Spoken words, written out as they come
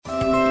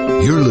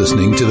You're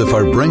listening to the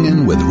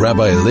Farbrengen with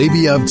Rabbi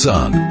Levi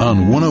Avtzon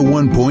on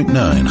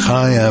 101.9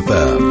 Chai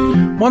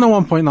FM.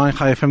 101.9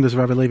 Chai FM, this is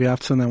Rabbi Levi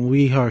Avtzon, and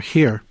we are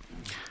here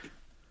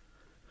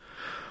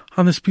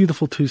on this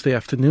beautiful Tuesday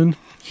afternoon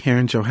here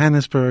in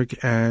Johannesburg.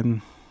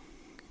 And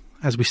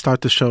as we start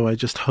the show, I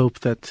just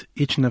hope that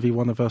each and every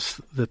one of us,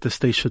 that this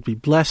day should be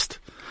blessed,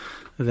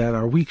 that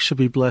our week should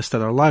be blessed,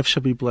 that our lives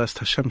should be blessed.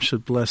 Hashem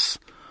should bless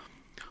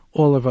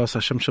all of us.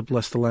 Hashem should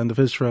bless the land of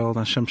Israel, and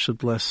Hashem should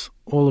bless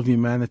all of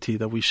humanity,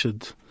 that we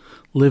should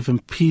live in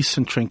peace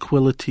and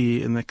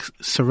tranquility, in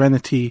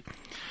serenity,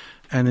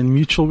 and in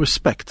mutual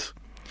respect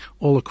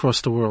all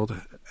across the world.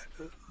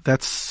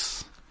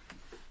 It's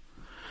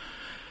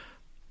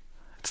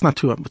not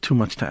too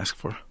much to ask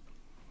for.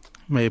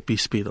 May it be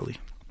speedily.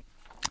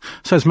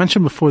 So as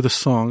mentioned before the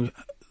song,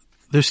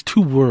 there's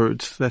two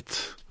words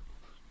that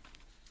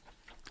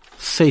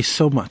say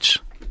so much.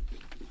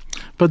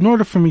 But in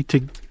order for me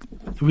to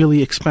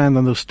really expand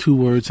on those two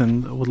words,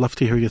 and I would love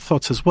to hear your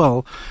thoughts as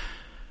well,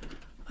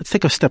 let's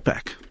take a step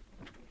back.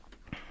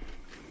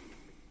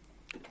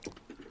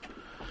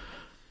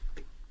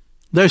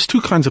 There's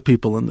two kinds of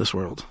people in this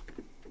world.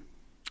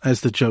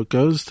 As the joke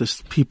goes,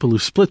 there's people who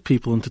split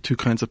people into two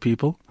kinds of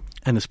people,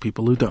 and there's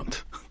people who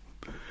don't.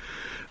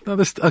 Now,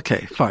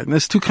 okay, fine.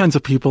 There's two kinds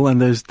of people,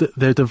 and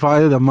they're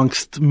divided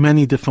amongst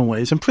many different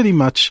ways, and pretty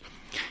much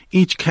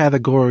each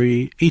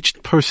category,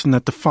 each person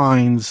that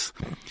defines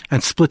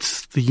and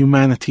splits the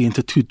humanity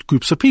into two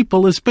groups of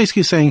people is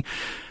basically saying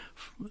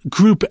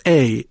Group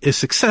A is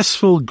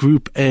successful,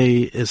 Group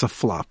A is a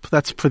flop.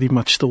 That's pretty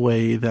much the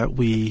way that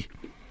we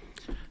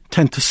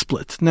tend to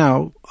split.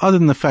 Now, other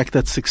than the fact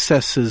that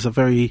success is a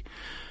very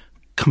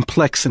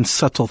complex and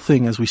subtle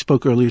thing, as we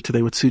spoke earlier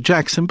today with Sue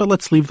Jackson, but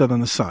let's leave that on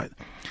the side.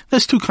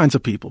 There's two kinds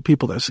of people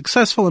that are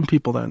successful and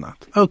people that are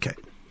not. Okay.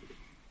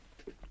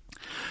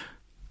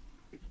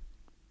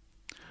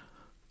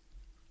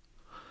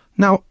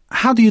 Now,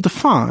 how do you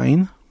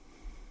define,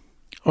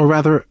 or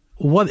rather,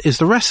 what is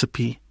the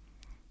recipe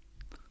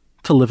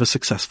to live a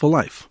successful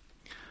life?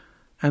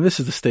 And this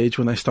is the stage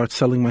when I start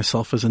selling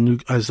myself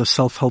as a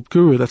self-help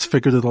guru that's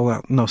figured it all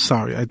out. No,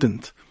 sorry, I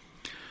didn't.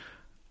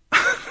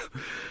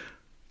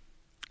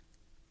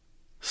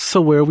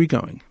 So where are we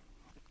going?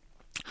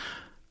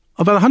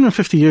 About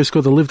 150 years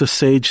ago, there lived a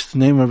sage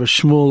named Rabbi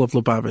Shmuel of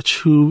Lubavitch,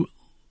 who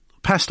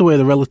passed away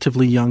at a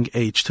relatively young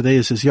age. Today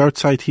is his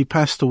yahrzeit. He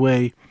passed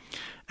away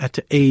at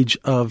the age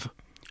of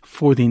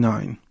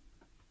 49.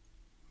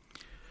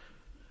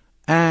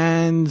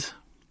 And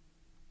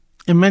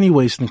in many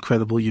ways, an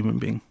incredible human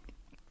being.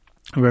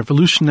 A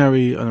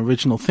revolutionary, an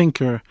original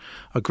thinker,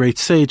 a great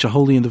sage, a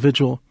holy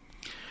individual.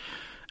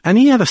 And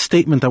he had a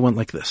statement that went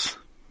like this: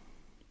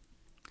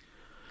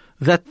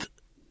 that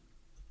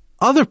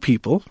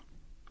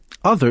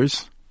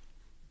others,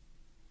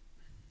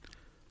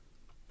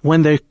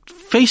 when they're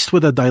faced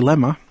with a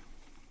dilemma,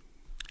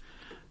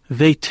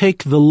 they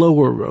take the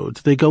lower road.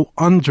 They go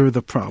under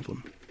the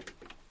problem.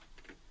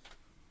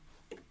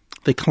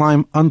 They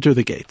climb under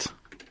the gate.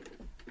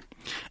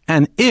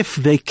 And if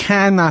they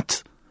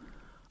cannot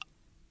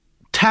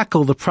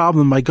tackle the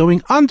problem by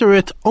going under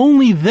it,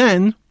 only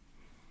then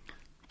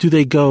do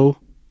they go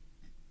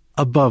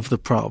above the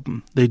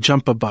problem. They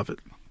jump above it.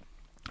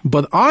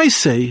 But I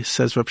say,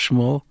 says Reb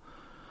Shmuel,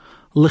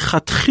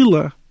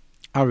 lechatchila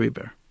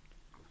ariber,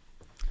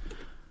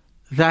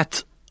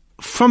 that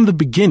from the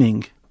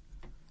beginning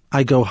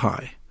I go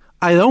high.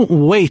 I don't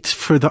wait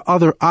for the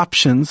other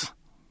options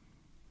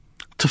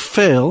to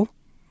fail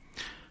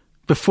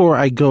before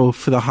I go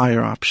for the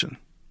higher option.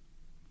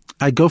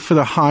 I go for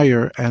the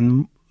higher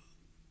and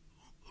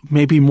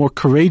maybe more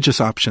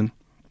courageous option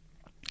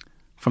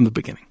from the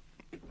beginning.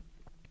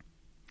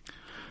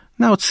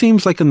 Now, it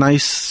seems like a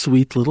nice,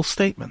 sweet little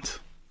statement.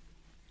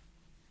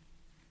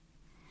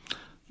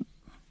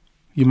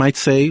 You might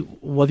say,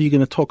 what are you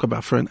going to talk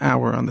about for an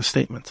hour on the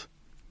statement?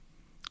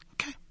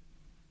 Okay.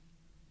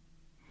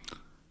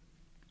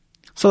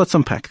 So let's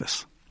unpack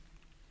this.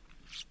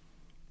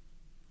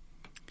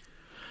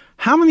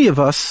 How many of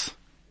us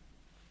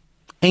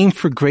aim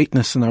for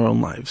greatness in our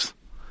own lives?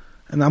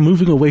 And I'm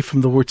moving away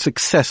from the word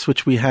success,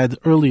 which we had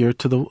earlier,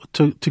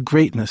 to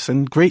greatness.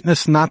 And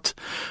greatness not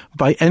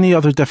by any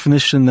other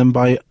definition than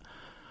by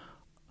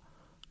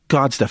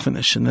God's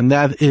definition. And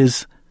that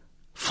is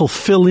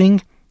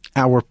fulfilling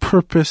our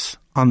purpose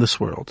on this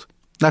world.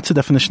 That's the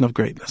definition of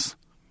greatness.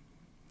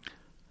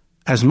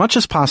 As much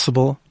as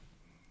possible,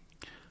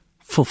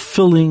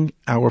 fulfilling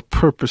our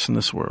purpose in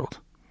this world.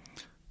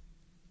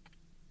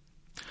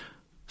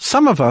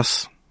 Some of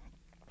us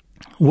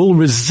will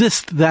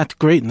resist that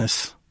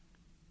greatness,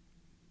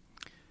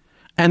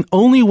 and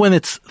only when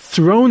it's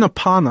thrown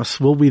upon us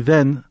will we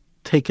then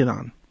take it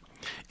on.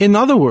 In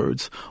other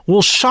words,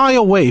 we'll shy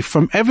away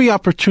from every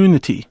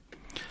opportunity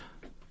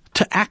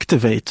to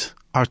activate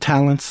our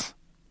talents,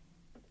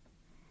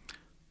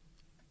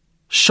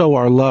 show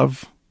our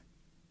love,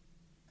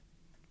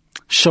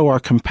 show our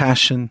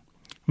compassion,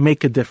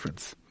 make a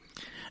difference.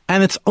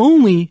 And it's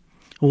only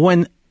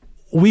when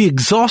we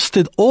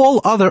exhausted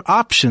all other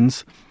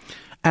options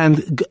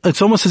And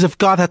it's almost as if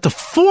God had to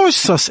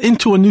force us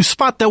into a new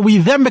spot that we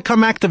then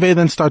become activated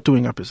and start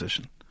doing our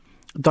position.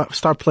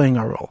 Start playing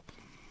our role.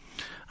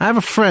 I have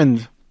a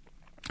friend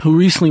who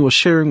recently was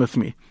sharing with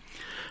me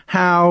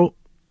how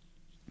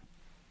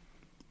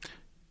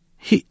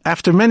he,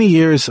 after many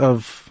years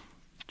of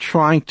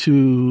trying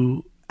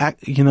to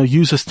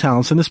use his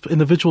talents, and this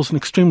individual is an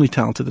extremely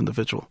talented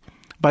individual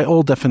by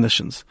all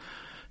definitions,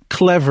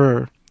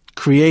 clever,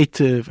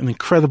 creative, an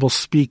incredible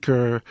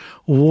speaker,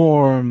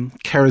 warm,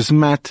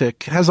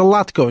 charismatic, has a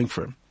lot going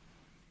for him.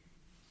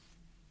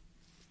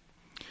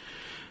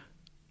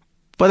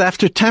 But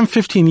after 10,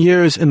 15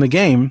 years in the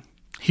game,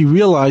 he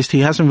realized he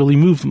hasn't really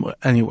moved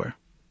anywhere.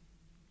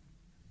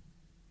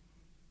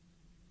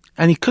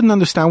 And he couldn't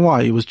understand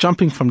why. He was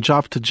jumping from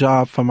job to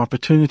job, from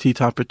opportunity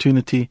to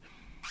opportunity,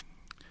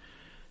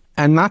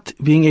 and not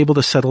being able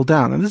to settle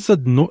down. And this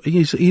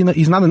is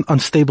he's not an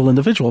unstable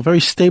individual, a very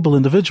stable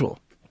individual.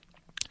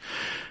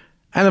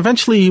 And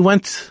eventually he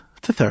went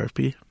to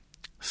therapy,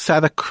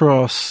 sat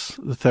across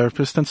the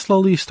therapist, and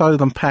slowly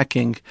started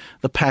unpacking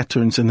the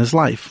patterns in his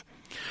life.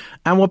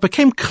 And what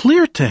became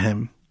clear to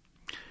him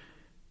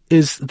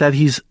is that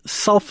he's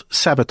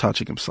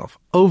self-sabotaging himself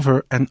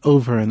over and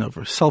over and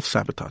over,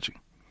 self-sabotaging.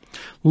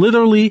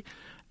 Literally,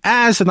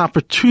 as an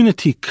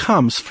opportunity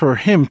comes for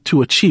him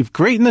to achieve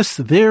greatness,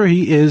 there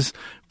he is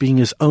being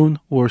his own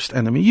worst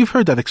enemy. You've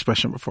heard that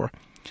expression before.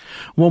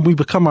 When we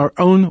become our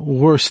own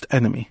worst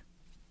enemy.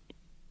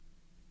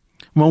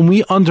 When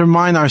we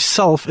undermine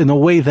ourselves in a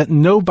way that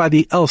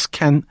nobody else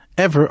can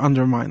ever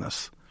undermine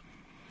us.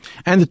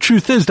 And the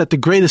truth is that the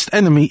greatest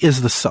enemy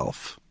is the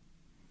self.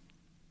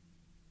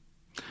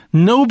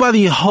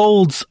 Nobody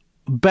holds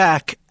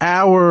back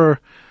our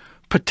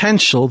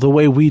potential the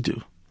way we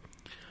do.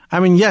 I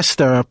mean, yes,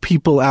 there are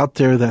people out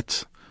there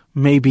that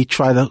maybe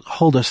try to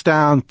hold us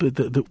down.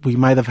 We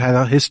might have had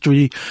a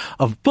history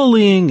of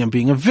bullying and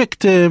being a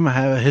victim,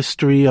 have a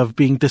history of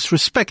being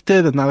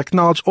disrespected and not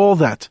acknowledged, all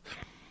that.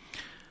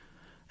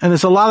 And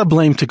there's a lot of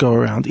blame to go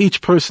around.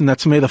 Each person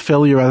that's made a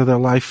failure out of their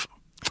life,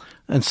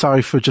 and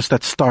sorry for just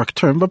that stark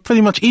term, but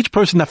pretty much each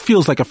person that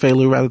feels like a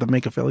failure rather than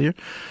make a failure,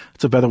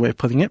 it's a better way of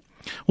putting it,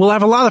 will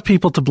have a lot of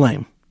people to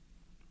blame.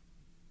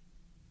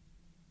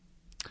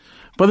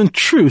 But in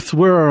truth,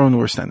 we're our own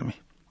worst enemy.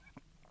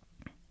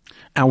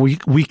 And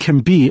we can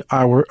be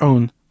our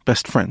own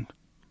best friend.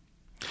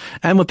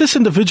 And what this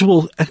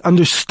individual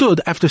understood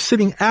after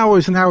sitting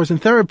hours and hours in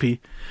therapy,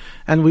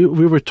 and we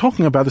were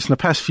talking about this in the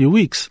past few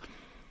weeks,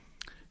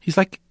 he's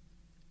like,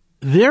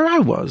 there I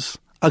was,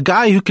 a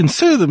guy who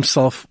considered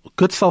himself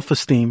good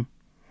self-esteem,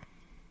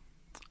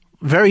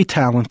 very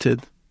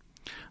talented,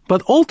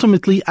 but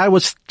ultimately I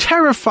was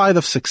terrified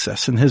of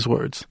success, in his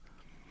words.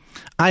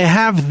 I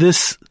have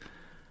this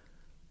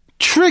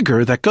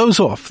trigger that goes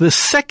off. The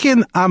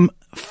second I'm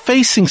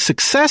facing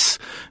success,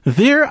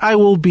 there I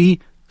will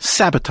be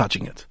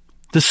sabotaging it,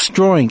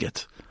 destroying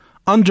it,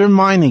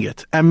 undermining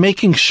it, and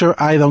making sure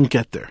I don't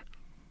get there.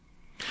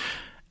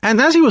 And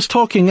as he was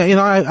talking,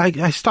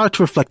 I started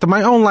to reflect on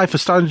my own life. I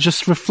started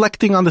just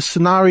reflecting on the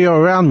scenario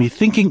around me,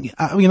 thinking,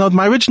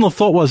 my original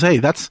thought was, hey,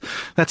 that's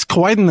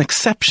quite an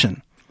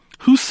exception.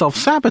 Who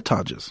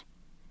self-sabotages?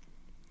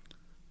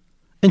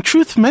 In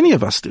truth, many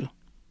of us do.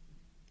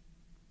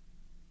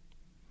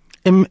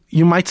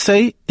 You might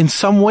say, in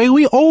some way,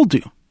 we all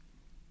do.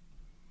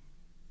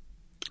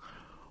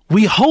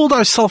 We hold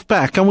ourselves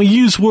back and we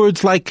use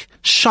words like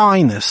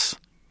shyness,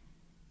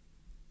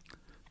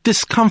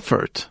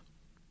 discomfort.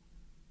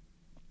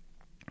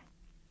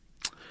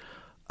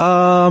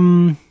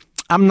 I'm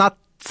not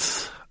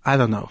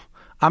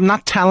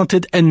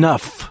talented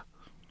enough.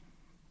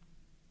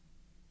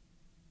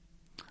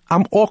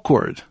 I'm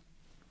awkward.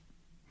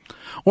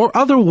 Or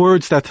other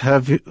words that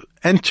have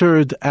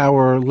entered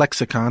our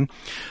lexicon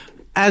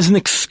as an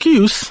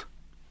excuse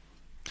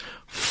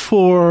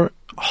for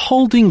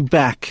holding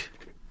back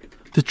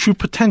the true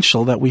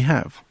potential that we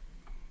have.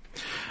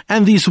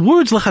 And these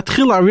words,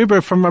 Lechatchila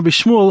Riber from Rabbi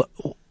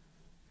Shmuel,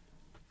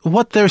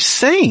 what they're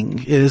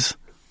saying is,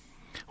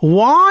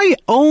 why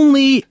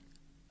only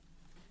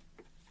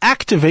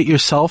activate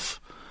yourself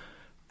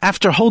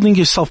after holding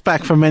yourself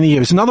back for many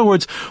years? In other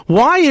words,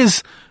 why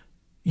is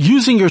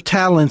using your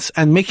talents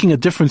and making a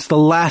difference the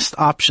last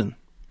option?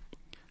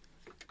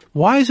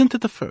 Why isn't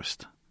it the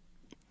first?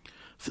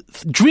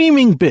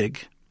 Dreaming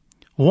big.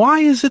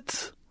 Why is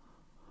it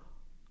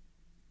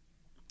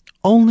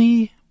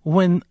only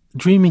when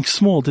dreaming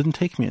small didn't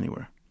take me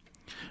anywhere?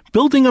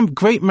 Building a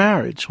great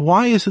marriage.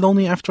 Why is it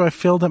only after I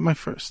failed at my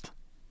first?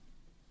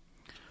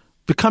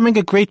 Becoming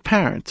a great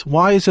parent.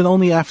 Why is it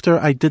only after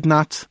I did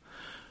not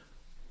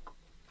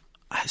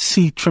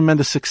see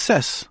tremendous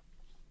success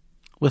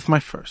with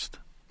my first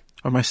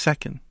or my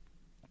second?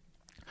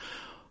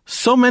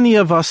 So many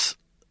of us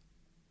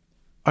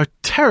are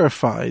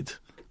terrified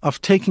of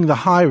taking the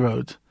high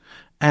road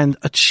and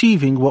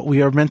achieving what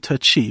we are meant to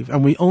achieve.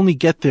 And we only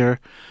get there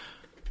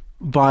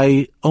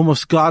by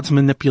almost God's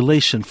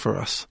manipulation for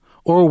us,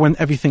 or when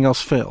everything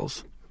else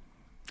fails.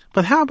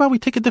 But how about we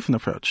take a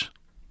different approach?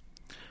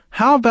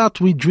 How about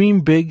we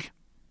dream big,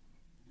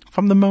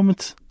 from the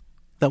moment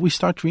that we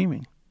start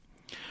dreaming?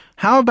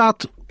 How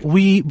about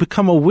we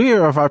become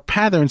aware of our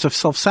patterns of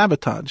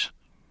self-sabotage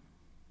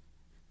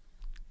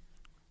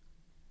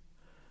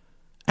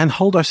and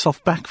hold ourselves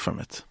back from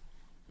it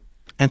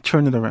and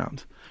turn it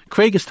around?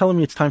 Craig is telling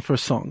me it's time for a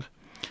song.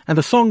 And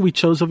the song we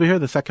chose over here,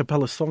 this a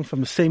cappella song from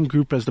the same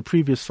group as the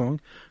previous song,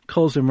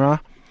 Kol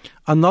Zimra,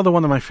 another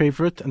one of my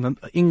favorite, and an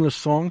English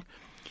song.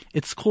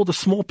 It's called A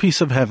Small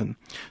Piece of Heaven.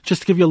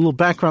 Just to give you a little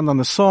background on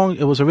the song,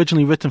 it was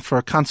originally written for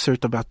a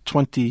concert about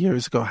 20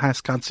 years ago, a Haas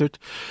concert.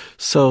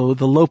 So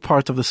the low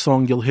part of the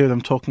song, you'll hear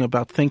them talking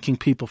about thanking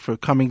people for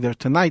coming there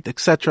tonight,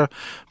 etc.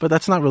 But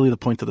that's not really the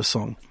point of the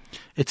song.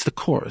 It's the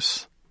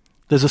chorus.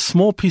 There's a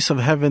small piece of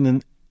heaven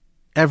in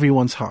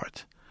everyone's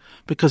heart,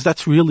 because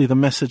that's really the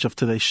message of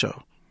today's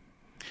show.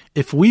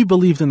 If we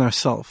believed in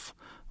ourselves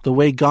the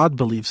way God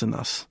believes in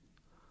us,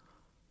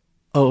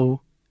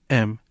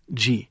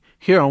 OMG.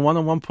 Here on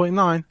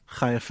 101.9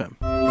 Chai FM.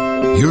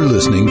 You're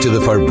listening to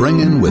the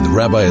Farbrengen with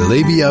Rabbi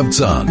Levi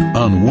Avtzon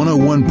on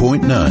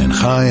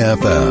 101.9 Chai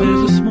FM.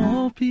 There's a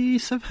small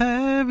piece of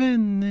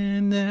heaven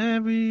in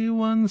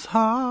everyone's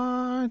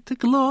heart, a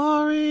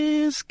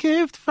glorious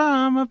gift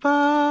from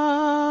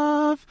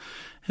above.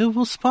 It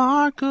will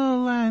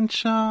sparkle and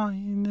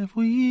shine if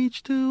we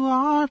each do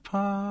our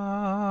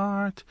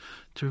part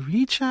to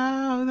reach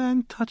out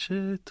and touch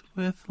it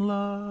with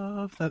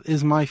love. That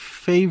is my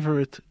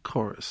favorite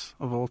chorus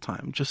of all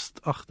time.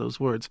 Just, those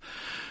words.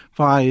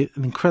 By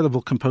an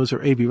incredible composer,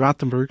 A.B.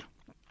 Rothenberg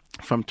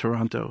from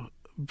Toronto.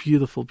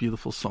 Beautiful,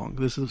 beautiful song.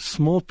 This is a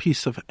small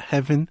piece of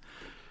heaven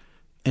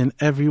in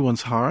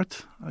everyone's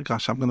heart.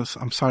 Gosh,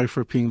 I'm sorry for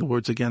repeating the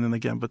words again and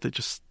again, but they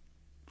just...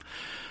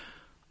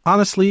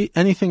 Honestly,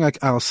 anything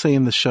I'll say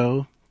in the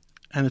show,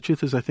 and the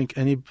truth is I think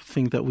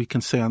anything that we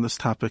can say on this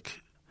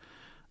topic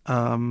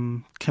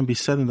can be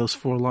said in those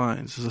 4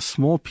 lines. There's a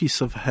small piece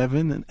of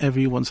heaven in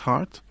everyone's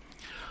heart,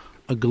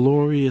 a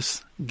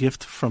glorious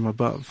gift from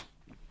above.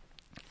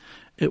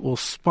 It will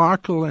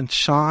sparkle and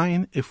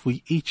shine if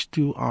we each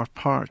do our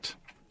part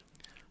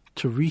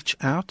to reach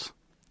out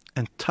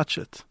and touch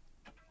it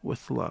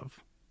with love.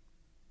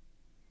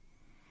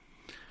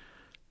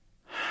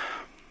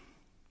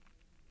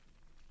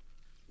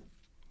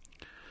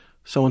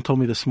 Someone told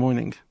me this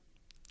morning,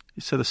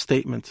 he said a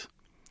statement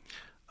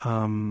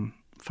from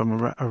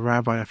a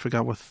rabbi. I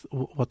forgot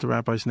what the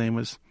rabbi's name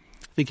was.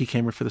 I think he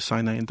came here for the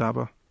Sinai in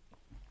Daba.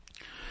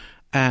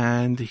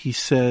 And he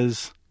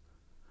says,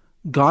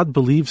 God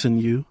believes in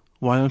you,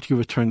 why don't you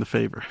return the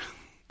favor?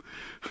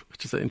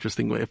 Which is an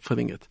interesting way of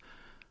putting it.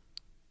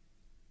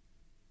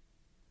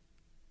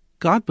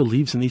 God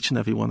believes in each and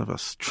every one of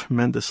us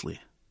tremendously.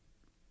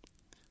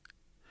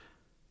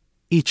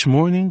 Each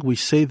morning we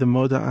say the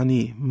Moda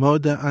Ani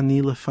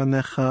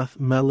lefanecha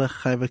melech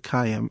chai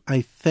v'kayim.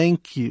 I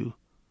thank you,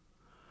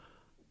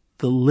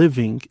 the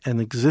living and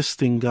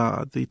existing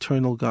God, the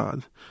eternal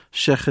God,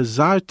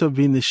 shechazarta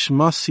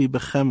b'nishmasi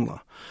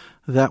b'chemla,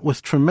 that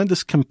with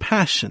tremendous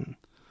compassion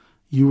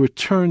you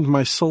returned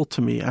my soul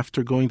to me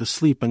after going to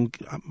sleep, and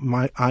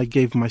I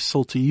gave my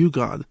soul to you,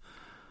 God.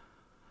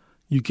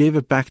 You gave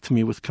it back to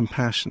me with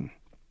compassion,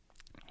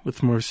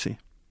 with mercy.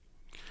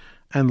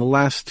 And the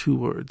last two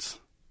words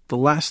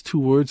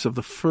of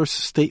the first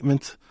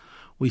statement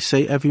we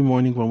say every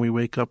morning when we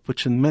wake up,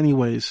 which in many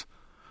ways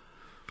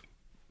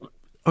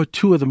are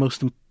 2 of the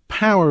most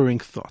empowering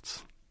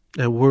thoughts,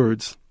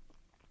 words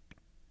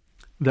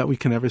that we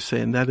can ever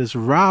say, and that is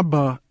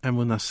Rabba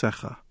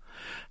emunasecha.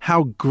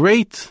 How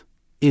great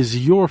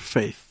is your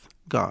faith,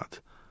 God.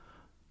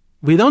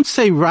 We don't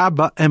say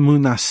Rabba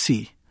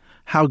emunasi.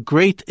 How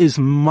great is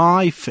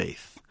my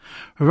faith.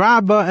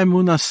 Rabba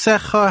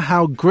emunasecha,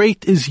 how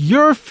great is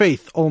your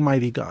faith,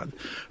 Almighty God.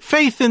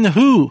 Faith in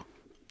who?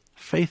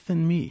 Faith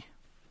in me.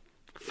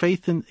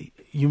 Faith in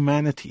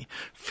humanity.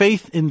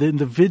 Faith in the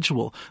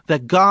individual.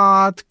 That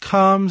God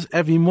comes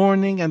every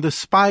morning, and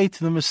despite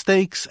the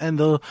mistakes and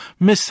the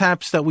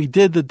mishaps that we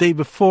did the day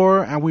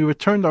before, and we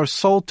returned our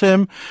soul to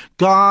Him,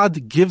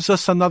 God gives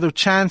us another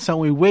chance, and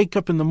we wake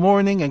up in the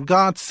morning and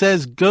God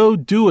says, go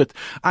do it.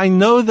 I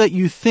know that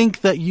you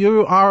think that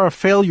you are a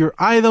failure.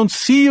 I don't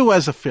see you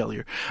as a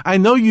failure. I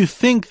know you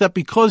think that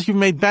because you've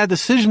made bad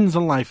decisions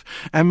in life,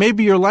 and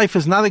maybe your life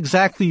is not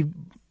exactly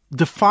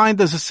defined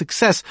as a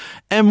success.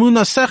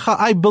 Emunasecha,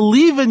 I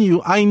believe in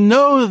you. I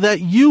know that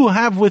you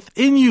have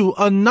within you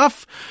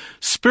enough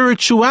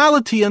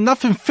spirituality,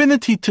 enough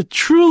infinity to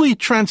truly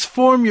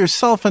transform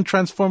yourself and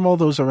transform all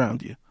those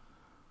around you.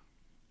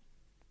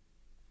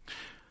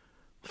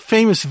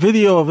 Famous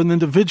video of an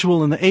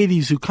individual in the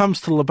 80s who comes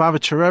to the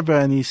Lubavitcher Rebbe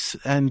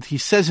and he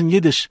says in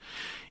Yiddish,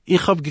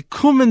 Ich hab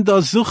gekommen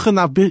da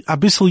suchen a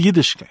bissl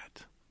Yiddishkeit.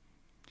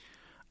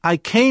 I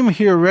came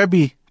here,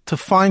 Rebbe, to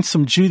find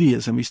some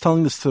Judaism. He's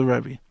telling this to the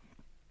Rebbe.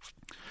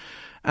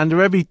 And the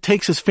Rebbe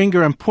takes his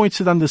finger and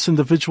points it on this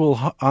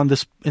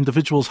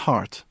individual's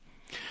heart.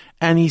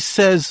 And he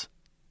says,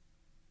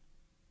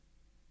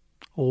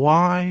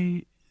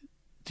 why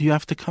do you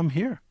have to come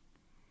here?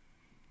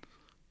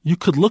 You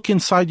could look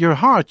inside your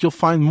heart. You'll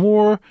find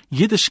more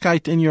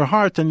Yiddishkeit in your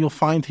heart than you'll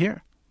find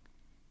here.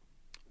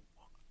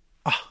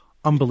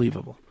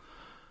 unbelievable.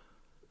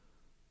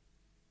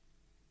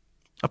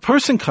 A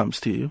person comes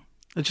to you.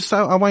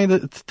 I want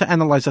you to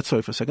analyze that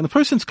story for a second. The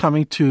person's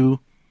coming to,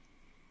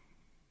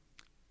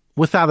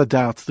 without a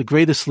doubt, the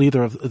greatest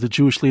leader the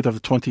Jewish leader of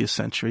the 20th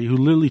century, who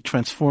literally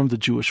transformed the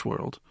Jewish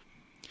world,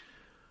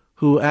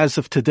 who as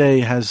of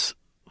today has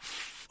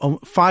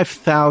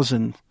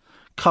 5,000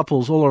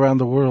 couples all around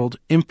the world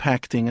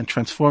impacting and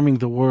transforming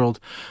the world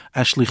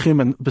as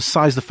shlichim, and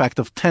besides the fact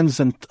of tens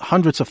and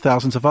hundreds of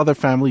thousands of other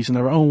families in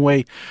their own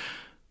way,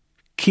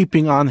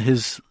 keeping on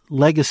his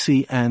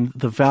legacy and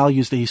the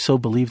values that he so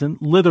believed in.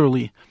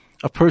 Literally,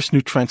 a person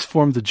who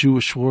transformed the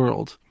Jewish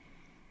world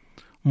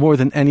more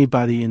than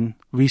anybody in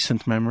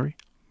recent memory.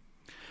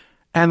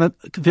 And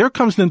there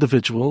comes an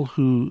individual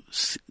who,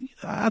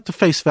 at the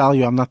face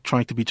value, I'm not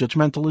trying to be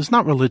judgmental, is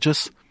not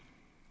religious.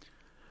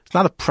 He's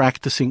not a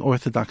practicing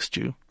Orthodox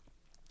Jew.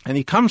 And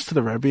he comes to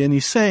the Rebbe and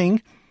he's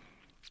saying,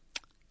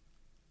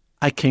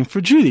 I came for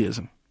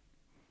Judaism.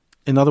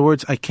 In other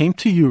words, I came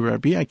to you,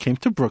 Rebbe, I came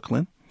to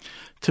Brooklyn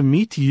to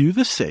meet you,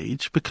 the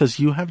sage, because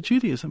you have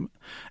Judaism.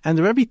 And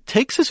the Rebbe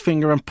takes his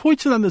finger and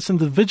points it on this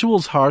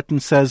individual's heart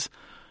and says,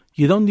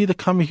 you don't need to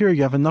come here.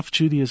 You have enough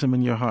Judaism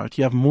in your heart.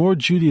 You have more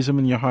Judaism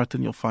in your heart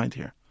than you'll find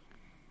here.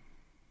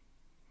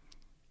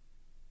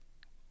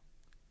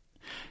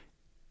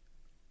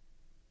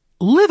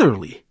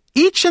 Literally,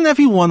 each and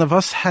every one of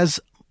us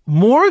has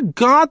more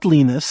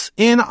godliness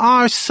in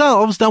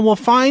ourselves than we'll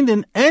find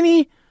in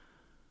any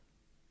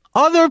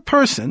other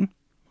person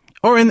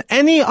or in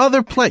any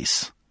other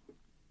place.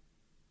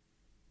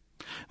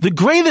 The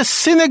greatest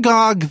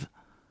synagogue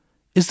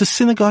is the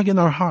synagogue in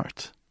our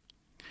heart.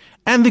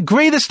 And the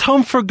greatest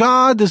home for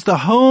God is the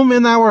home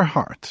in our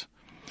heart.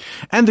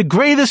 And the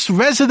greatest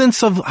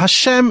residence of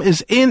Hashem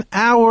is in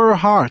our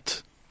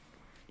heart.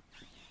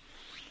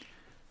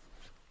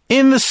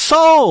 In the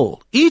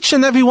soul, each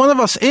and every one of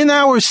us, in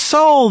our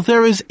soul,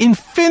 there is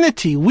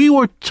infinity. We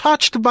were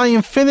touched by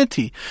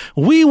infinity.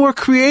 We were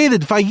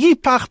created.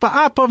 Vayipach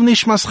ba'apav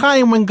nishmas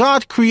chayim. When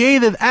God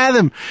created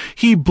Adam,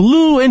 He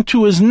blew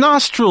into his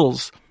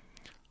nostrils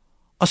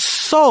a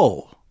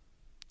soul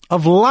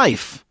of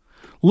life.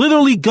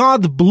 Literally,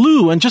 God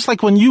blew, and just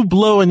like when you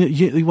blow and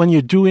when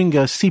you're doing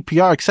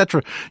CPR,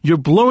 etc., you're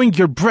blowing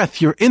your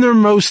breath, your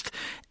innermost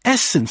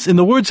essence. In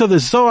the words of the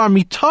Zohar,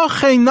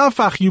 mitochei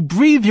nafach, you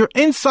breathe your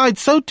inside.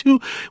 So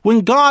too,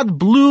 when God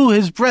blew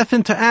His breath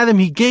into Adam,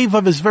 He gave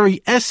of His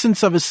very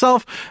essence of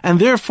Himself, and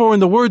therefore, in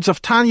the words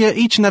of Tanya,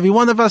 each and every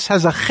one of us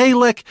has a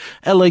chelek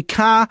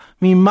eleka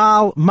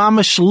mimal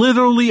mamish,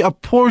 literally a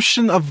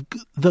portion of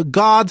the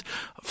God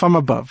from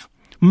above.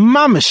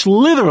 Mamish,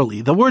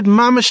 literally. The word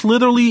mamish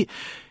literally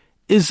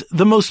is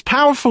the most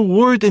powerful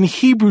word in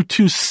Hebrew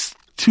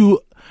to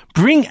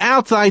bring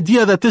out the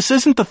idea that this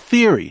isn't a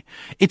theory.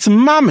 It's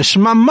mamish,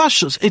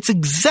 mamashus. It's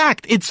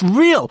exact. It's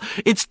real.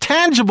 It's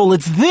tangible.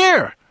 It's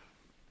there.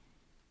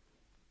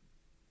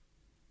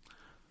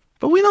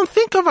 But we don't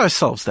think of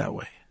ourselves that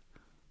way.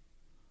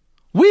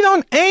 We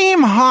don't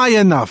aim high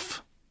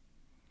enough.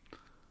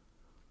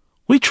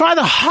 We try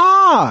to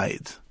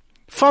hide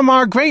from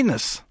our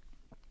greatness.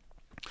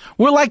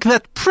 We're like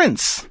that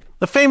prince,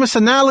 the famous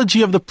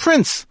analogy of the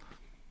prince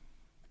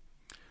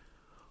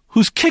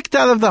who's kicked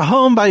out of the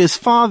home by his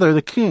father,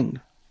 the king,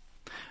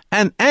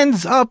 and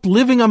ends up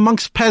living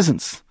amongst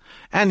peasants.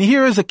 And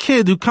here is a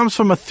kid who comes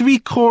from a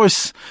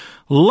 3-course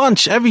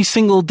lunch every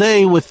single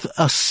day with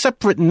a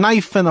separate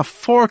knife and a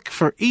fork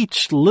for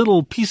each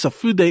little piece of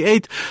food they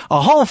ate,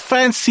 a whole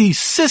fancy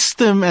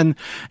system and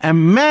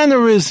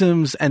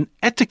mannerisms and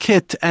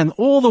etiquette and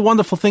all the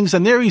wonderful things.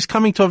 And there he's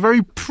coming to a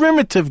very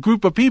primitive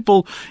group of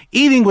people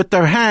eating with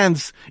their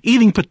hands,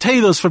 eating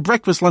potatoes for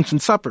breakfast, lunch,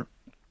 and supper.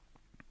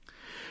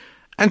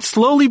 And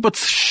slowly but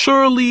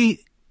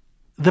surely,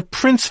 the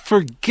prince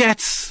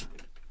forgets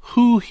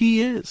who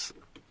he is.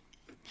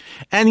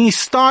 And he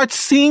starts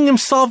seeing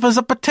himself as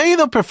a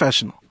potato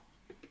professional.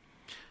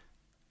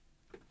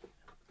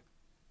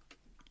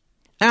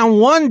 And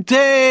one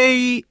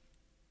day,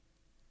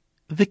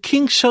 the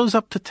king shows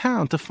up to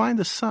town to find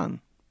his son.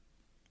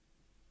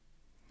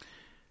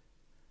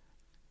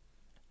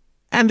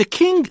 And the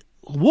king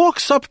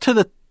walks up to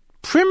the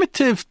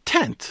primitive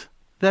tent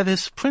that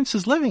his prince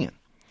is living in.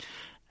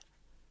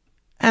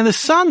 And the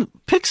son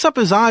picks up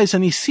his eyes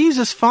and he sees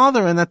his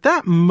father, and at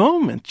that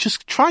moment,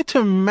 just try to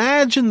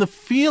imagine the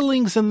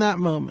feelings in that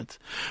moment,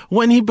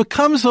 when he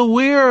becomes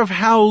aware of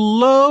how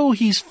low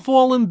he's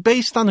fallen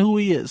based on who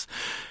he is,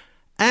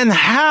 and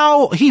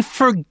how he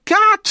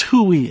forgot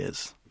who he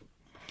is.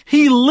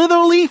 He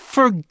literally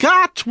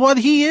forgot what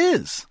he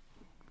is.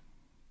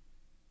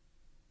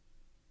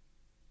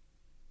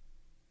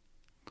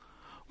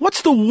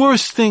 What's the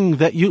worst thing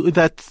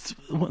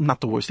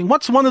not the worst thing,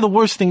 what's one of the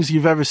worst things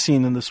you've ever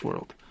seen in this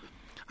world?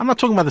 I'm not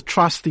talking about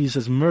atrocities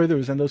as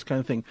murders and those kind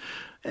of things,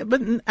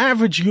 but in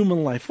average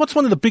human life. What's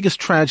one of the biggest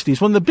tragedies?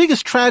 One of the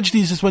biggest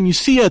tragedies is when you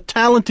see a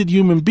talented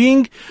human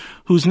being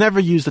who's never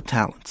used a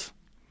talent,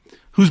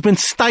 who's been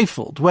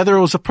stifled, whether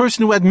it was a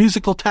person who had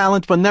musical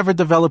talent but never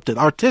developed it,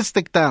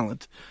 artistic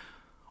talent,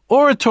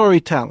 oratory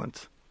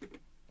talent.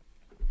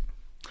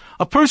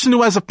 A person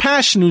who has a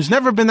passion who's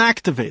never been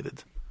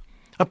activated.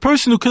 A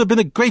person who could have been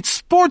a great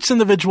sports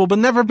individual but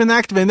never been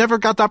activated, never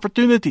got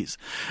opportunities.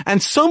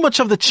 And so much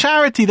of the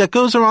charity that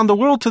goes around the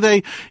world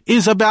today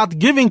is about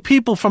giving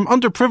people from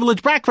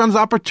underprivileged backgrounds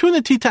the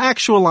opportunity to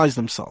actualize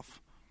themselves.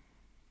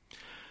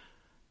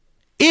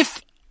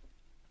 If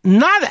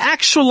not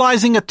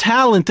actualizing a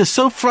talent is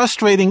so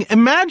frustrating,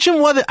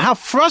 imagine how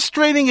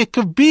frustrating it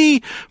could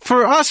be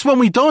for us when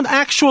we don't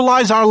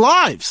actualize our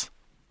lives.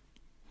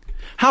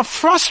 How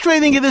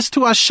frustrating it is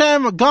to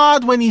Hashem,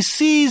 God, when He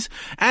sees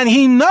and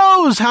He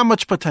knows how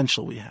much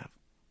potential we have.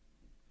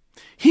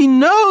 He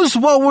knows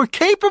what we're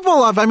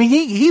capable of. I mean,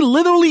 He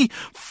literally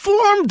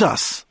formed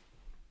us.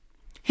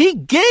 He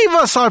gave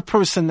us our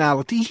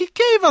personality. He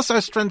gave us our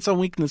strengths and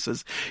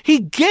weaknesses. He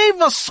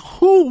gave us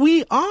who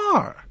we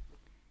are.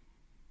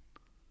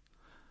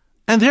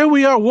 And there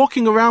we are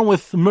walking around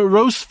with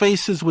morose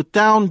faces, with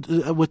down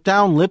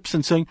lips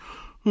and saying,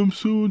 I'm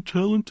so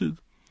untalented.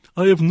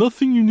 I have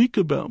nothing unique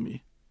about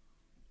me.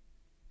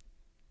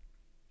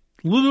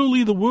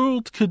 Literally, the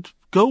world could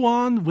go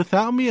on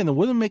without me and it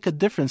wouldn't make a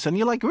difference. And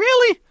you're like,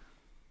 really?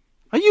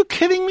 Are you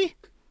kidding me?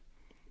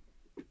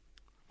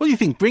 What do you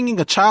think? Bringing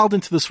a child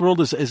into this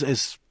world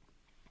is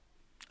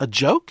a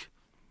joke?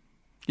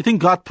 You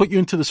think God put you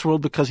into this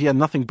world because He had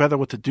nothing better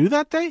what to do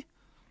that day?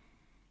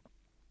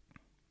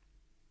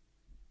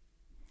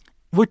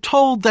 We're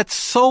told that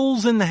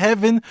souls in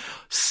heaven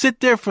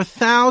sit there for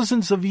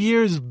thousands of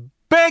years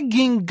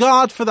begging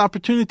God for the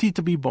opportunity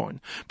to be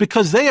born,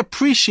 because they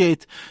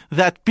appreciate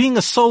that being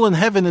a soul in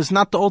heaven is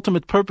not the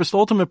ultimate purpose. The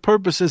ultimate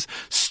purpose is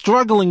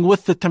struggling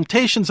with the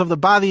temptations of the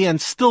body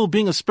and still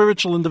being a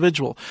spiritual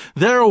individual.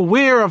 They're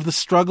aware of the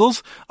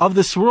struggles of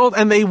this world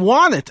and they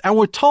want it. And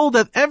we're told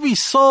that every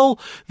soul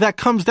that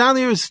comes down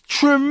here is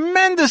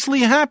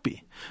tremendously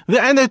happy.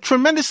 And they're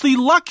tremendously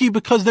lucky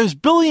because there's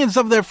billions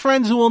of their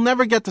friends who will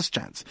never get this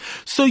chance.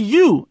 So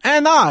you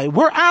and I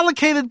were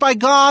allocated by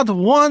God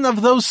one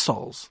of those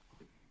souls.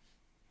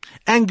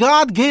 And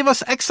God gave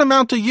us X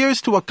amount of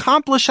years to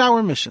accomplish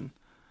our mission.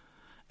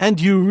 And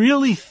you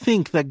really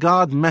think that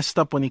God messed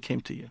up when He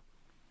came to you?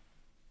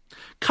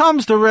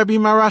 Comes the Rebbe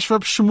Marash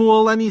Reb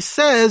Shmuel and he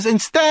says,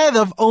 instead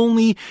of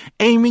only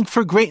aiming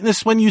for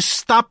greatness when you're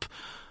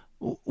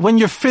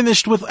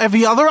finished with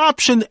every other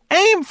option,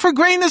 aim for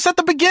greatness at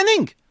the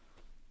beginning.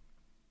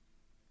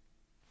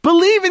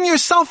 Believe in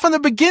yourself from the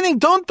beginning.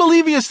 Don't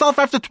believe in yourself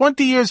after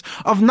 20 years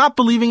of not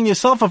believing in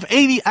yourself,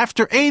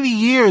 after 80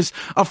 years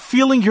of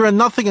feeling you're a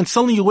nothing and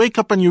suddenly you wake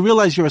up and you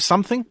realize you're a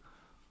something.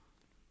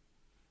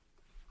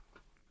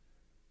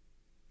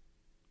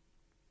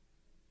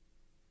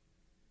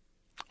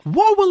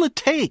 What will it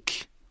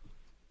take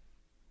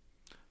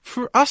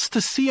for us to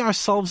see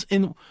ourselves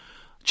in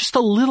just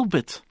a little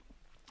bit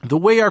the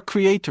way our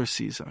Creator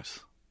sees us?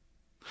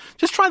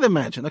 Just try to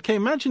imagine. Okay,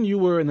 imagine you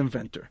were an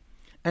inventor.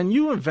 And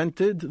you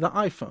invented the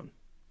iPhone,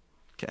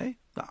 okay?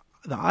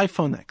 The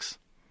iPhone X.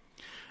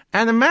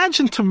 And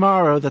imagine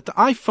tomorrow that the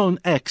iPhone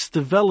X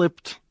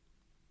developed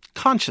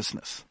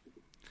consciousness.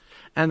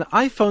 And the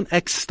iPhone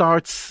X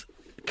starts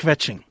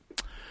kvetching.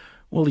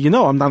 Well, you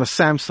know I'm not a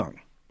Samsung.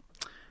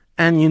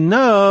 And you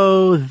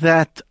know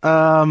that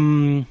I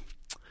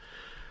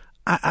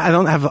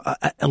don't have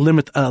a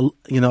limit,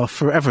 a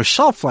forever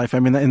shelf life.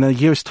 I mean, in a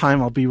year's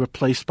time I'll be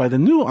replaced by the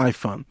new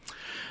iPhone.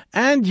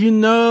 And you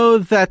know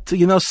that,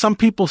 some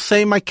people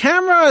say my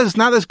camera is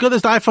not as good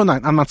as the iPhone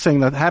 9. I'm not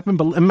saying that happened,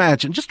 but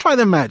imagine. Just try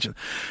to imagine.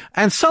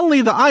 And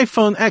suddenly the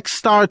iPhone X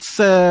starts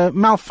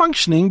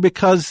malfunctioning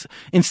because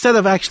instead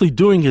of actually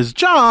doing his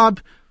job,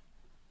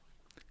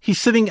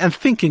 he's sitting and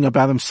thinking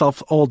about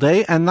himself all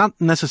day, and not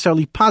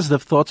necessarily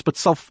positive thoughts, but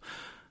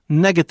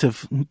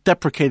self-negative,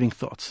 deprecating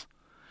thoughts.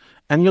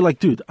 And you're like,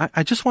 dude,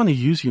 I just want to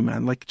use you,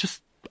 man.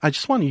 I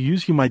just want to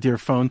use you, my dear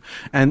phone,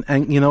 and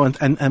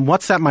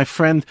WhatsApp my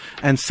friend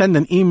and send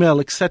an email,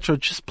 etc.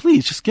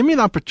 Please, just give me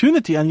an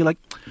opportunity. And you're like,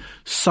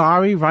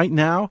 sorry, right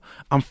now,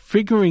 I'm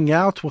figuring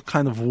out what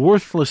kind of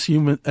worthless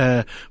human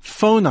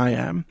phone I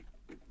am,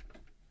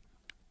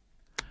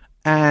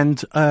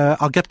 and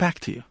I'll get back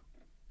to you.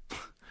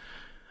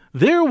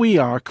 There we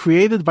are,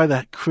 created by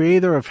the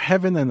Creator of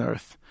heaven and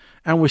earth,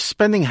 and we're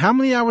spending how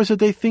many hours a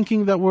day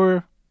thinking that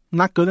we're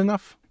not good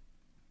enough?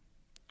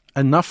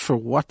 Enough for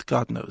what,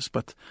 God knows,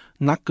 but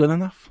not good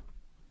enough?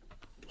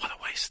 What a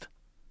waste.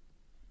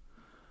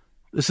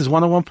 This is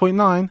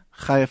 101.9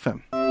 Chai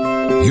FM.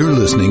 You're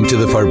listening to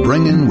the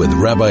Farbrengen with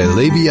Rabbi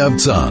Levi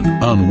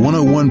Avtzon on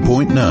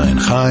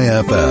 101.9 Chai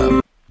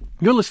FM.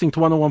 You're listening to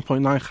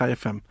 101.9 Chai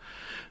FM.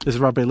 This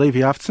is Rabbi Levi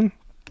Avtzon,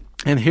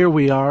 and here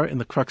we are in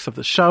the crux of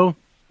the show.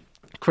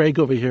 Craig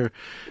over here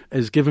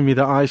is giving me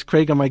the eyes.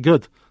 Craig, am I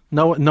good?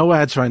 No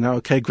ads right now.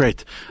 Okay,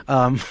 great.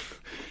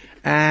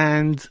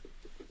 And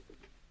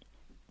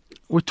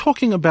we're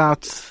talking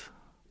about,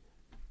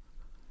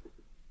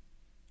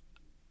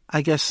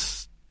 I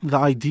guess, the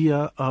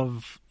idea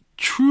of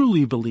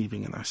truly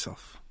believing in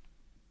ourselves.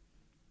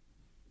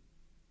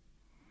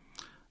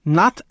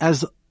 Not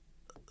as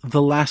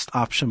the last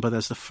option, but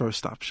as the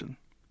first option.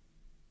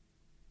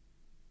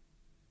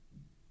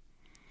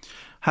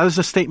 How does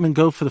the statement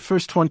go? For the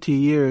first 20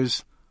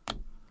 years,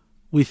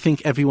 we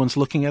think everyone's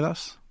looking at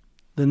us.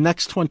 The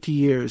next 20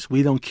 years,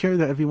 we don't care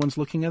that everyone's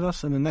looking at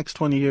us. And the next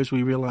 20 years,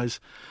 we realize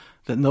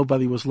that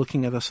nobody was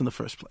looking at us in the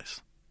first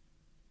place.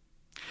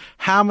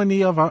 How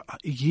many of our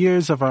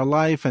years of our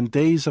life and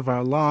days of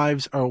our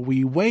lives are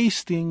we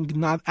wasting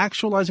not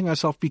actualizing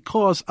ourselves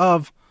because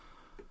of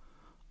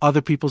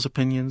other people's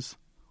opinions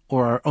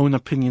or our own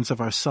opinions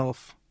of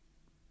ourselves?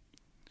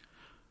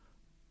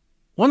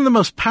 One of the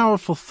most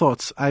powerful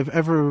thoughts I've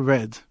ever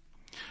read,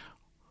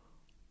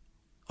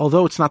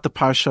 although it's not the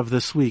parsha of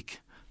this week,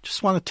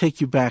 just want to take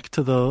you back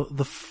to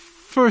the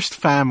first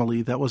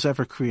family that was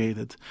ever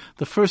created,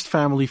 the first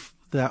family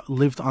that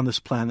lived on this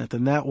planet,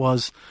 and that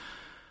was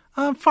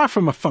far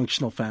from a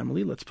functional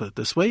family, let's put it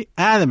this way.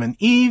 Adam and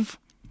Eve,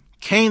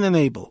 Cain and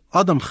Abel,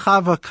 Adam,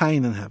 Chava,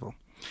 Cain and Hevel.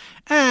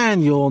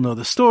 And you all know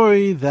the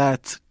story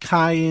that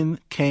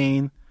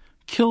Cain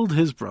killed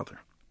his brother.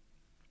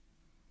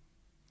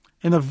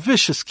 In a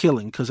vicious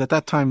killing, because at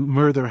that time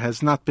murder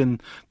has not been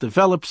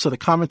developed, so the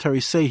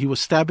commentaries say he was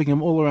stabbing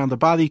him all around the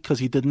body because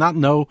he did not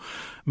know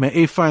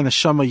me'efa and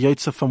neshama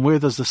yotza, from where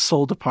does the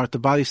soul depart the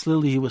body. So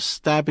literally he was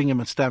stabbing him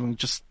and stabbing him.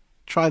 Just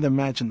try to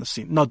imagine the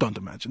scene. No, don't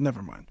imagine.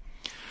 Never mind.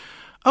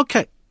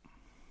 Okay.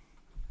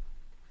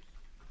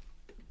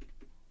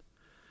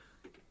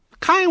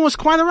 Cain was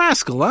quite a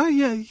rascal, huh?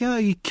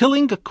 Yeah,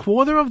 killing a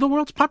quarter of the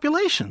world's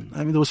population.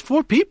 I mean, there was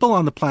 4 people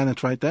on the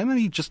planet right then, and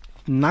he just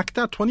knocked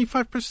out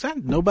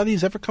 25%.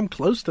 Nobody's ever come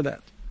close to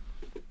that.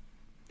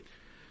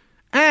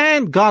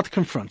 And God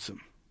confronts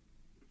him.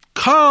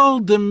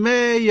 Kol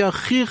demei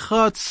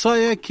yachicha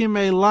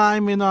tzayakim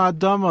elai min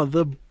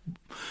ha'adama.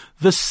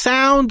 The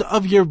sound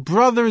of your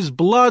brother's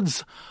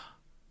bloods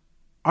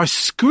are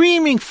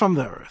screaming from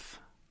the earth.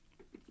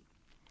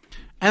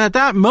 And at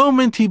that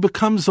moment, he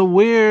becomes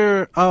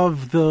aware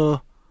of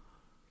the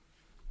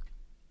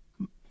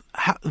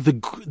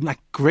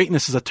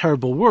greatness is a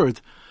terrible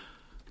word.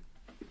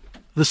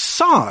 The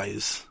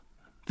size,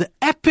 the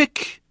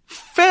epic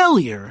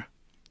failure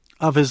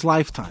of his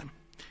lifetime.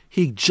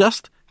 He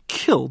just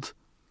killed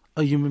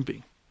a human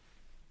being.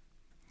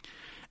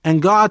 And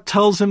God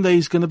tells him that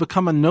he's going to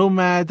become a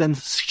nomad, and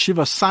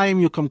Shiva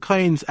Sayim Yukum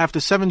Kains,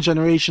 after 7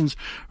 generations,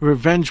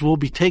 revenge will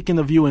be taken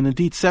of you. And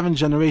indeed, 7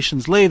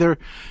 generations later,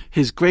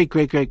 his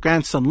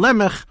great-great-great-grandson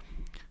Lemech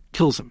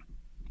kills him.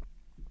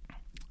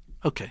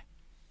 Okay.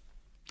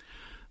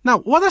 Now,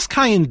 what does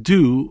Cain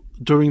do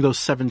during those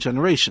 7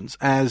 generations?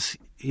 As,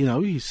 you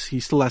know, he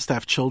still has to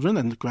have children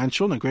and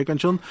grandchildren and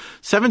great-grandchildren.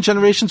 7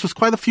 generations was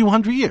quite a few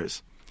hundred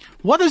years.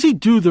 What does he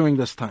do during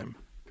this time?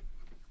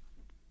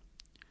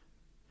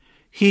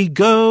 He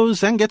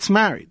goes and gets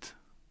married.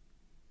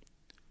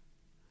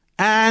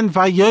 And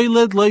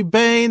Vayoyled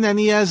Leibein, and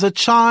he has a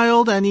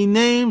child, and he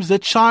names the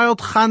child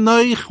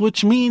Chanoich,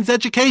 which means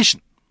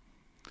education.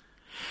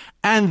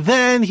 And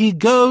then he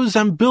goes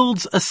and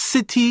builds a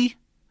city,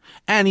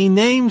 and he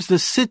names the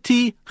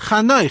city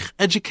Chanoich,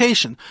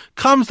 education.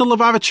 Comes the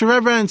Lubavitcher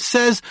Rebbe and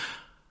says,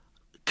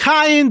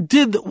 Cain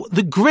did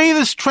the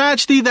greatest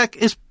tragedy that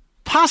is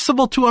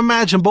possible to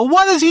imagine. But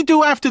what does he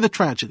do after the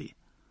tragedy?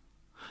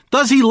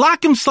 Does he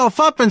lock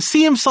himself up and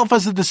see himself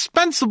as a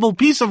dispensable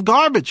piece of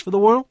garbage for the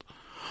world?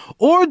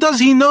 Or does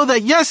he know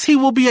that, yes, he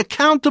will be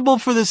accountable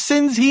for the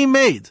sins he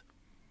made?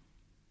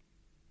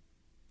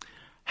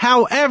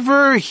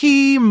 However,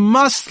 he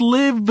must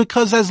live,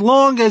 because as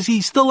long as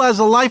he still has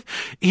a life,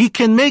 he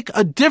can make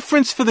a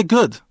difference for the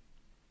good.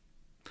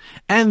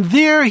 And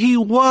there he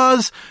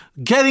was,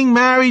 getting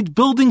married,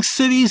 building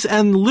cities,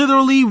 and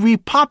literally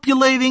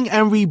repopulating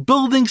and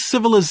rebuilding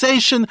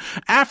civilization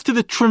after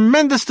the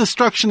tremendous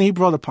destruction he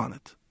brought upon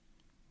it.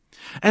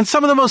 And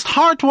some of the most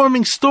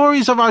heartwarming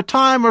stories of our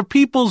time are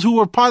peoples who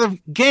were part of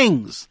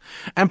gangs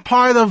and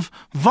part of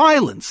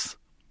violence,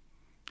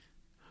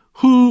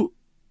 who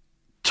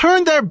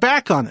turned their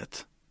back on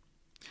it.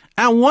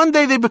 And one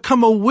day they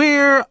become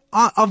aware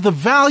of the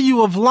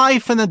value of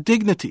life and of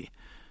dignity.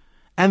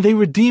 And they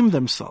redeem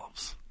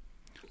themselves.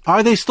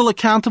 Are they still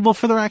accountable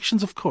for their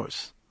actions? Of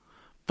course.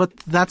 But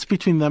that's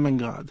between them and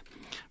God.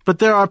 But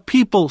there are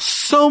people,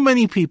 so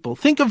many people.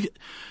 Think of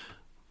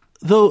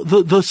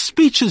the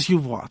speeches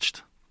you've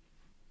watched.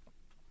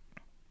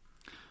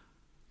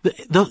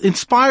 The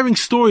inspiring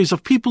stories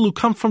of people who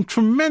come from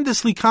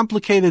tremendously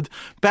complicated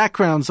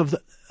backgrounds of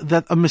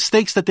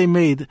mistakes that they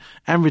made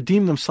and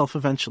redeem themselves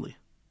eventually.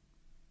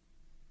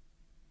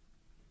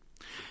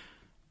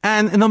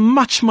 And in a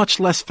much, much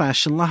less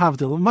fashion,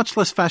 lahavdil, much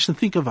less fashion,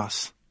 think of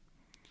us.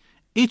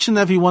 Each and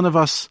every one of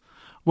us,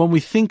 when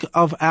we think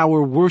of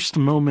our worst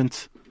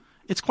moment,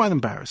 it's quite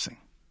embarrassing.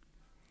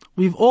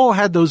 We've all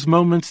had those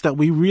moments that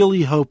we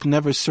really hope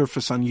never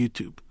surface on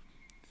YouTube.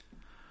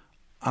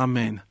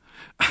 Amen.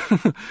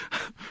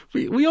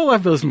 We all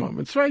have those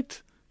moments, right?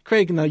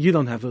 Craig, now you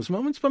don't have those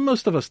moments, but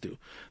most of us do.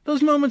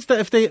 Those moments that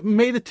if they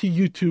made it to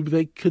YouTube,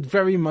 they could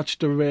very much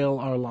derail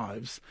our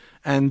lives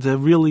and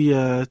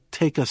really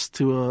take us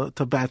to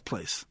a bad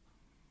place.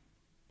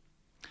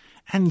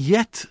 And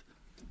yet,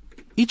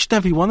 each and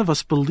every one of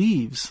us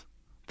believes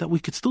that we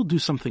could still do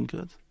something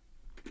good.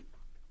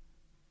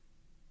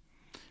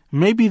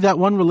 Maybe that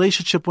one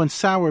relationship went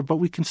sour, but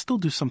we can still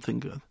do something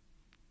good.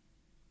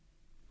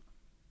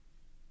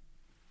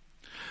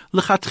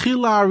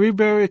 L'chatchila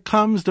Ariber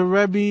comes the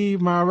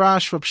Rebbe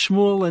Maharash Reb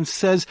Shmuel and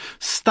says,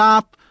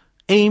 stop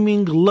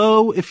aiming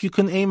low if you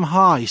can aim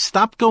high.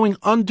 Stop going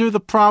under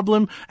the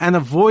problem and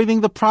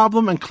avoiding the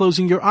problem and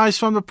closing your eyes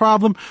from the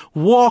problem.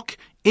 Walk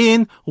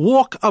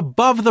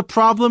above the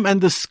problem and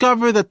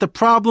discover that the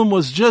problem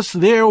was just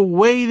there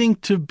waiting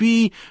to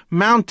be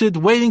mounted,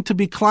 waiting to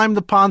be climbed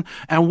upon,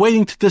 and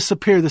waiting to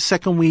disappear the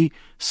second we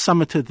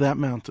summited that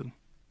mountain.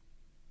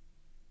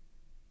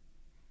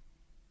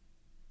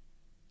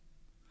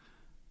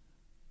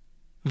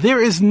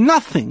 There is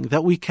nothing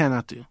that we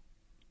cannot do,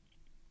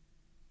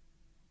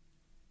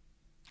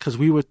 because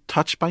we were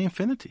touched by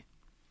infinity.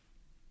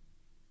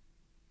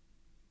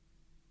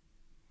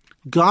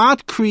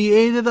 God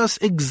created us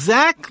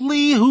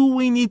exactly who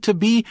we need to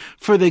be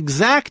for the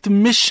exact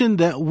mission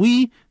that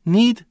we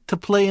need to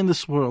play in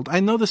this world.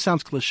 I know this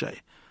sounds cliche,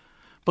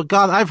 but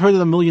God, I've heard it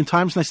 1,000,000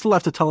 times, and I still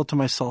have to tell it to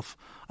myself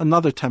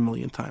another 10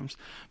 million times,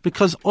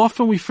 because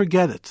often we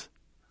forget it.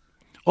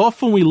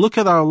 Often we look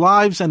at our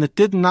lives and it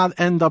did not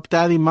end up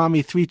daddy,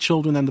 mommy, 3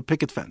 children, and the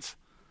picket fence.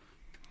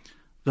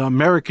 The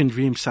American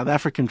dream, South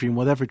African dream,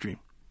 whatever dream.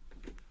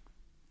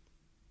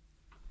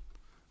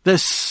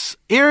 There's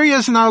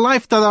areas in our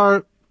life that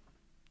are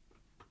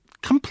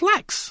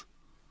complex.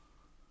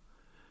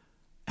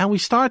 And we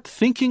start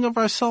thinking of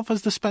ourselves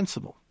as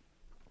dispensable.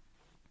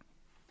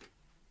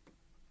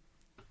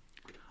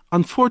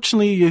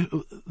 Unfortunately,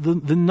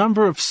 the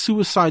number of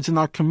suicides in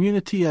our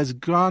community has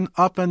gone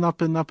up and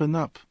up and up and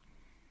up.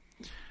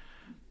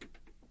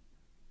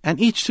 And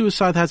each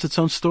suicide has its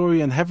own story,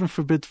 and heaven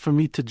forbid for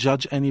me to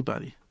judge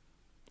anybody.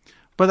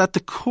 But at the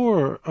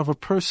core of a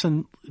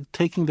person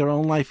taking their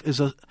own life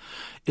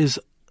is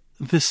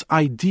this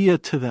idea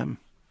to them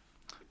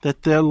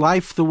that their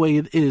life the way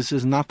it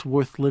is not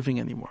worth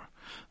living anymore.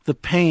 The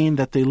pain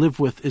that they live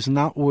with is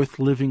not worth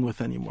living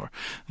with anymore.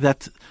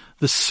 That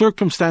the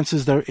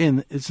circumstances they're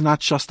in is not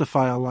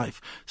justify a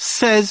life.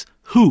 Says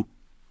who?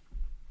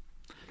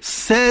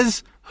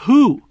 Says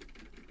who?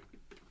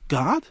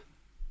 God?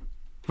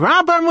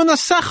 Rabbi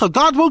Munasecha,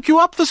 God woke you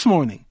up this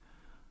morning.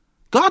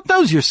 God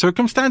knows your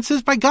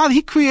circumstances. By God,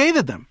 He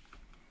created them.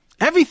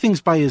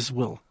 Everything's by His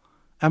will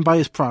and by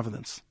His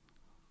providence.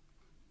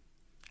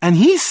 And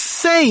He's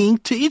saying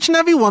to each and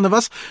every one of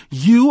us,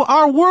 you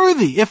are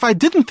worthy. If I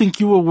didn't think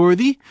you were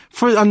worthy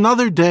for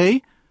another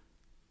day,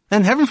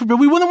 then heaven forbid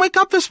we wouldn't wake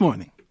up this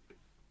morning.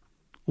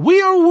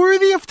 We are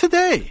worthy of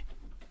today.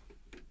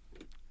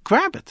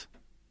 Grab it.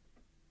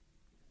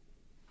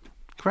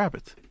 Grab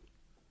it.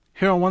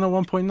 Here on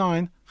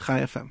 101.9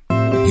 Chai FM.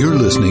 You're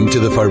listening to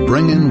the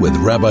Farbrengen with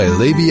Rabbi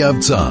Levi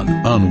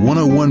Avtzon on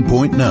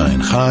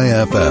 101.9 Chai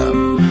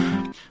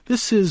FM.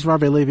 This is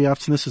Rabbi Levi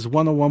Avtzon. This is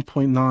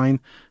 101.9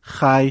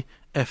 Chai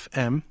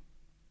FM.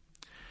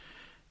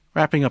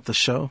 Wrapping up the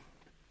show.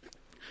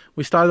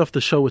 We started off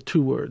the show with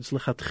 2 words,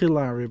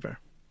 L'chatchila Ariber.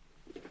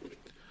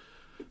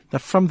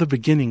 That from the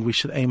beginning we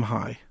should aim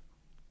high.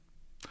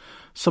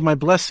 So my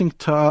blessing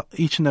to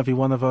each and every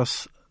one of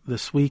us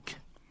this week,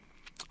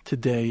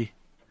 today,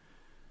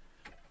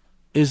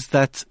 is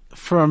that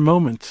for a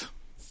moment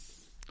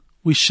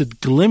we should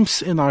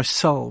glimpse in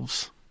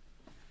ourselves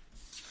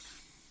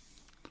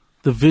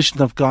the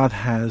vision of God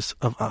has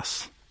of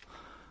us.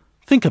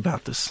 Think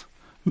about this.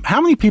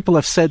 How many people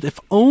have said, if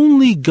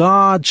only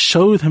God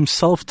showed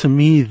Himself to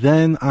me,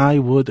 then I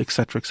would,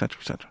 etc., etc.,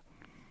 etc.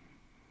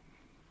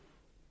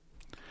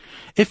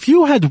 If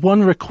you had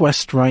one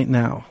request right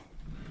now,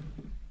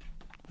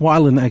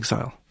 while in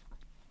exile,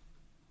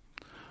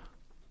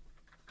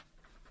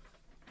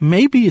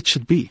 maybe it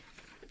should be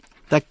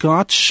that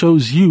God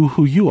shows you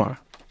who you are.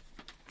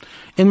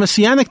 In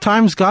Messianic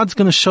times, God's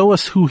going to show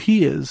us who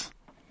He is.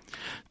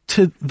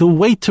 The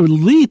way to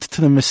lead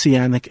to the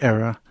Messianic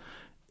era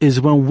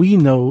is when we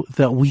know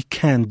that we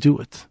can do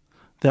it,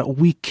 that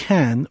we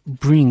can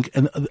bring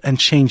and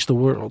change the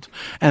world.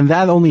 And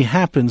that only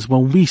happens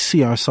when we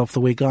see ourselves the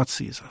way God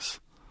sees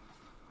us,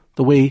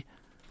 the way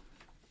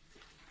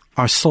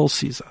our soul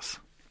sees us.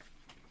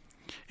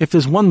 If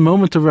there's one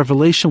moment of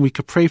revelation we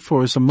could pray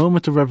for, is a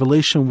moment of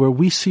revelation where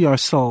we see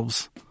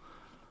ourselves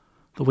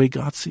the way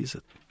God sees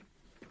it.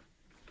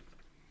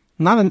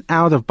 Not an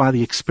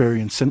out-of-body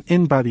experience, an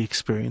in-body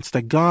experience,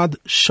 that God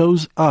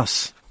shows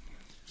us,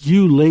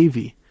 you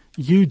Levi,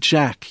 you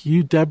Jack,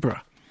 you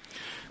Deborah,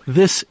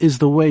 this is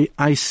the way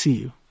I see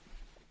you.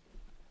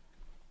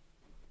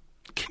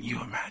 Can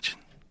you imagine?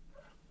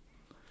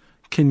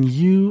 Can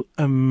you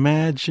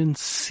imagine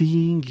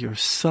seeing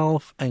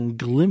yourself and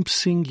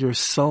glimpsing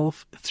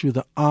yourself through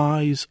the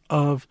eyes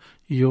of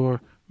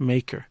your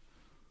Maker?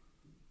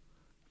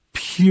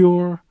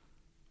 Pure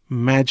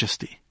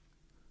majesty.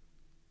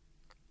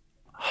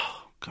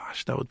 Oh,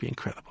 gosh, that would be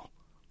incredible.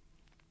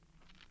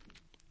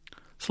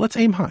 So let's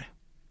aim high.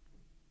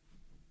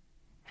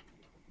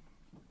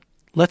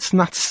 Let's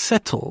not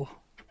settle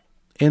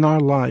in our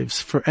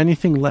lives for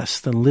anything less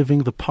than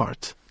living the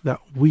part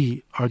that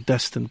we are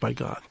destined by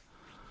God.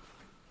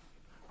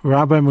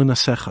 Rabbi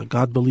Munasecha,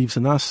 God believes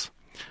in us.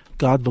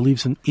 God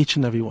believes in each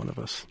and every one of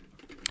us.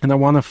 And I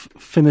want to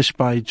finish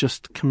by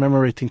just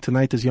commemorating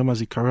tonight is Yom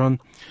HaZikaron,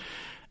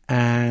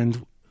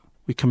 and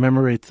we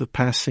commemorate the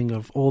passing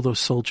of all those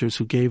soldiers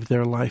who gave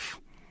their life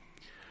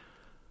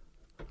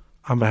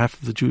on behalf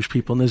of the Jewish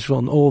people in Israel,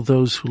 and all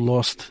those who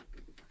lost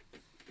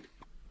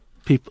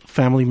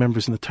family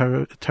members in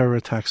the terror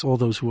attacks, all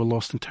those who were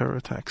lost in terror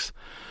attacks.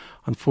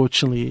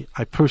 Unfortunately,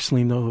 I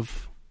personally know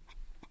of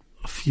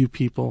a few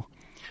people,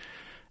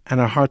 and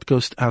our heart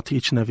goes out to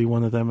each and every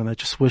one of them, and I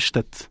just wish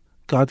that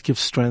God gives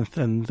strength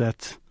and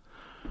that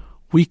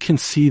we can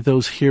see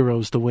those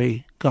heroes the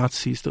way God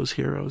sees those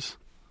heroes.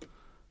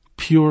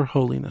 Pure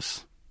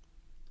holiness.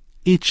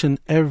 Each and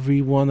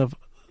every one of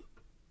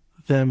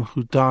them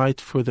who died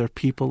for their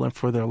people and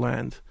for their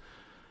land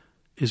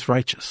is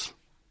righteous,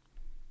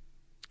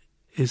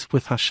 is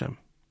with Hashem.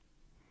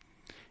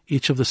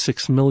 Each of the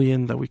 6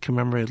 million that we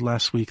commemorated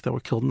last week that were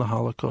killed in the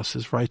Holocaust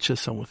is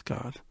righteous and with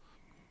God.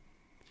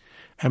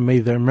 And may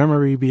their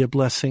memory be a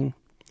blessing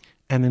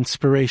and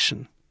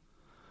inspiration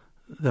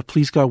that,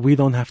 please God, we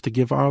don't have to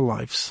give our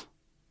lives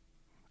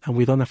and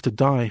we don't have to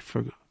die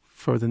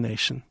for the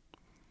nation,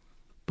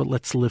 but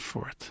let's live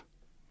for it.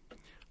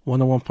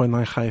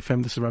 101.9 Chai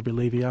FM, this is Rabbi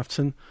Levi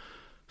Avtzon,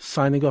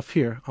 signing off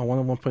here on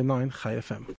 101.9 Chai FM.